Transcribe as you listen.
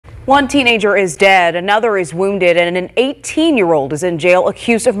One teenager is dead, another is wounded, and an 18-year-old is in jail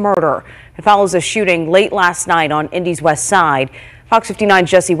accused of murder. It follows a shooting late last night on Indy's west side. Fox 59's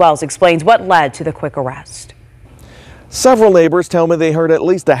Jesse Wells explains what led to the quick arrest. Several neighbors tell me they heard at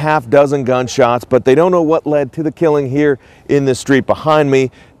least a half dozen gunshots, but they don't know what led to the killing here in this street behind me.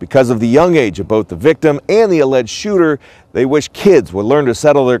 Because of the young age of both the victim and the alleged shooter, they wish kids would learn to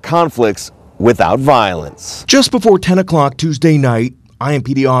settle their conflicts without violence. Just before 10 o'clock Tuesday night,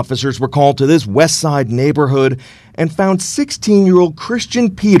 IMPD officers were called to this West Side neighborhood and found 16-year-old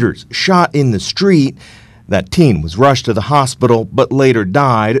Christian Peters shot in the street. That teen was rushed to the hospital but later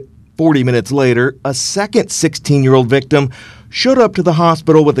died. 40 minutes later, a second 16-year-old victim showed up to the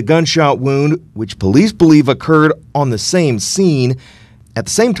hospital with a gunshot wound, which police believe occurred on the same scene. At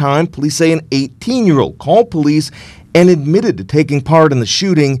the same time, police say an 18-year-old called police and admitted to taking part in the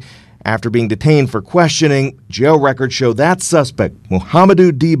shooting. After being detained for questioning, jail records show that suspect,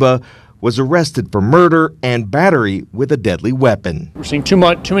 Muhammadu Diba, was arrested for murder and battery with a deadly weapon. We're seeing too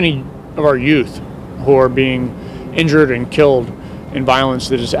many of our youth who are being injured and killed in violence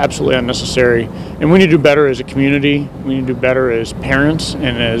that is absolutely unnecessary. And we need to do better as a community. We need to do better as parents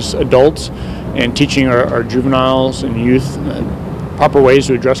and as adults and teaching our juveniles and youth proper ways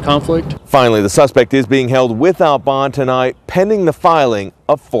to address conflict. Finally, the suspect is being held without bond tonight, pending the filing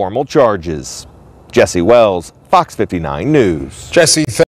of formal charges. Jesse Wells, Fox 59 News. Jesse,